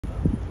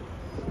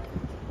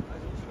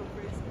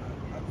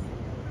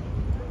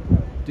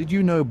Did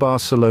you know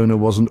Barcelona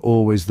wasn't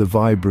always the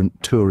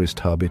vibrant tourist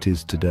hub it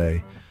is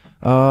today?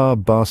 Ah,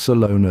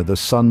 Barcelona, the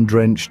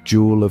sun-drenched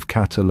jewel of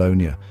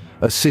Catalonia,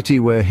 a city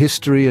where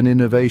history and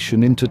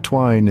innovation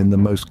intertwine in the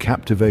most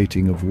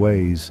captivating of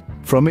ways.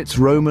 From its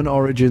Roman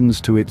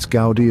origins to its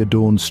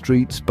Gaudi-adorned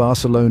streets,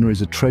 Barcelona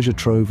is a treasure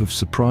trove of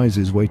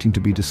surprises waiting to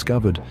be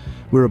discovered.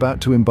 We're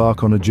about to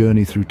embark on a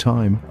journey through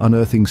time,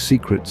 unearthing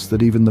secrets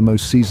that even the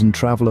most seasoned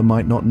traveler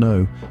might not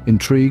know.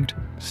 Intrigued?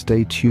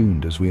 Stay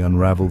tuned as we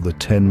unravel the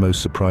 10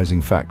 most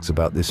surprising facts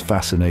about this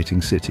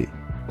fascinating city.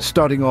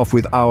 Starting off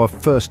with our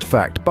first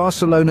fact,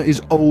 Barcelona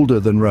is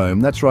older than Rome.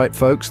 That's right,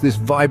 folks, this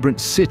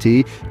vibrant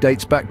city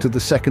dates back to the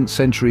 2nd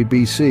century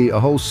BC, a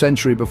whole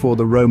century before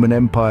the Roman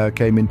Empire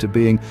came into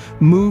being.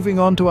 Moving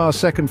on to our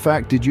second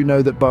fact, did you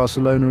know that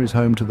Barcelona is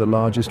home to the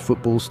largest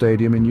football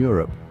stadium in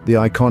Europe? The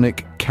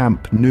iconic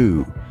Camp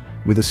Nou,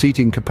 with a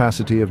seating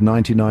capacity of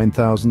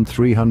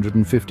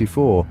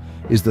 99,354,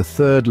 is the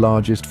third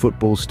largest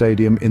football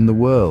stadium in the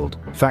world.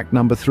 Fact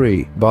number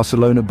 3,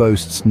 Barcelona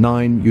boasts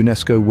 9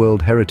 UNESCO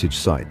World Heritage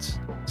Sites.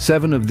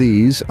 7 of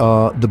these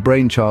are the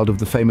brainchild of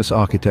the famous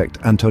architect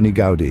Antoni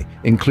Gaudi,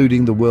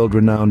 including the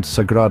world-renowned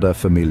Sagrada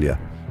Familia.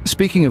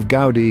 Speaking of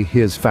Gaudi,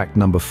 here's fact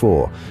number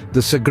 4.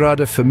 The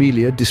Sagrada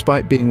Familia,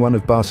 despite being one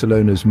of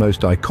Barcelona's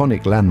most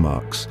iconic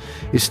landmarks,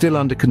 is still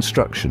under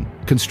construction.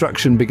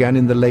 Construction began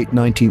in the late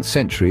 19th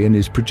century and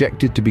is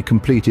projected to be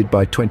completed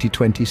by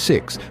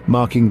 2026,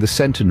 marking the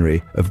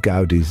centenary of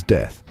Gaudi's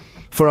death.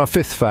 For our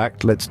 5th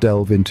fact, let's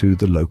delve into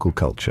the local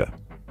culture.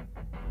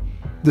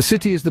 The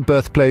city is the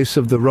birthplace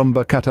of the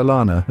rumba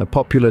catalana, a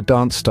popular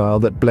dance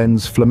style that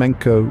blends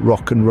flamenco,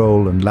 rock and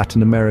roll, and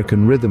Latin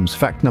American rhythms.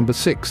 Fact number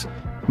 6.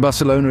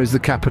 Barcelona is the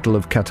capital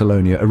of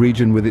Catalonia, a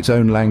region with its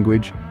own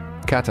language,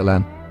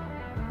 Catalan.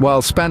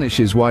 While Spanish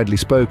is widely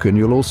spoken,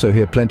 you'll also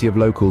hear plenty of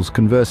locals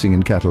conversing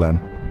in Catalan.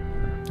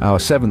 Our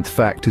 7th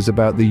fact is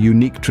about the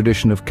unique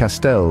tradition of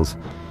castells.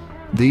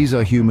 These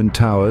are human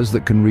towers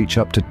that can reach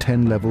up to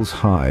 10 levels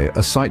high,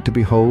 a sight to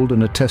behold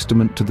and a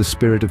testament to the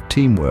spirit of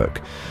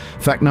teamwork.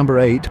 Fact number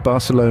 8,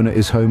 Barcelona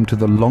is home to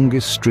the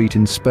longest street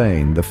in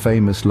Spain, the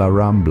famous La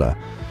Rambla.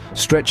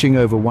 Stretching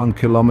over 1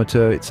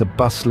 kilometer, it's a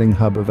bustling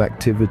hub of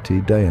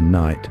activity day and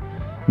night.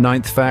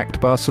 9th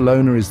fact,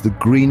 Barcelona is the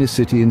greenest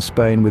city in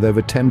Spain, with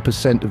over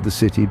 10% of the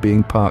city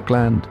being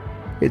parkland.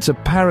 It's a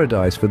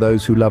paradise for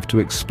those who love to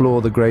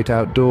explore the great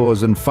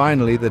outdoors. And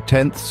finally, the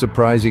 10th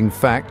surprising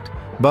fact,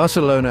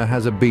 Barcelona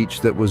has a beach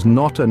that was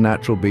not a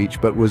natural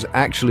beach but was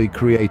actually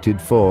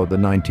created for the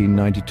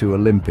 1992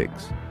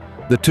 Olympics.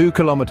 The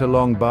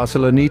 2-kilometer-long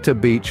Barceloneta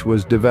beach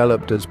was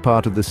developed as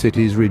part of the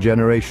city's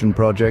regeneration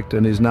project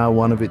and is now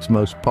one of its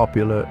most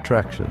popular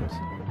attractions.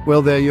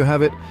 Well, there you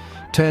have it.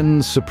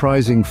 10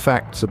 surprising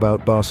facts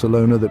about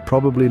Barcelona that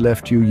probably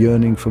left you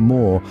yearning for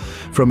more.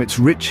 From its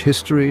rich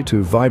history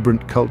to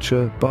vibrant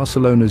culture,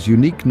 Barcelona's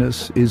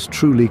uniqueness is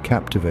truly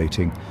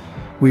captivating.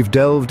 We've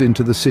delved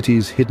into the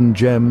city's hidden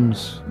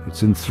gems,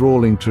 its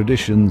enthralling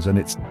traditions, and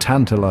its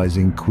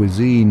tantalizing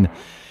cuisine.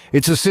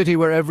 It's a city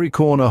where every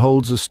corner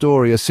holds a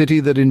story, a city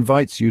that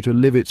invites you to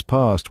live its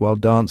past while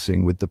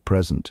dancing with the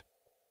present.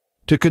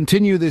 To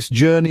continue this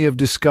journey of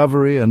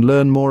discovery and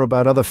learn more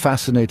about other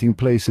fascinating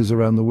places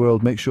around the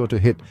world, make sure to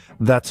hit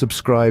that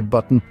subscribe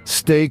button.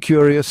 Stay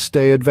curious,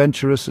 stay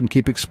adventurous, and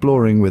keep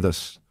exploring with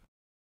us.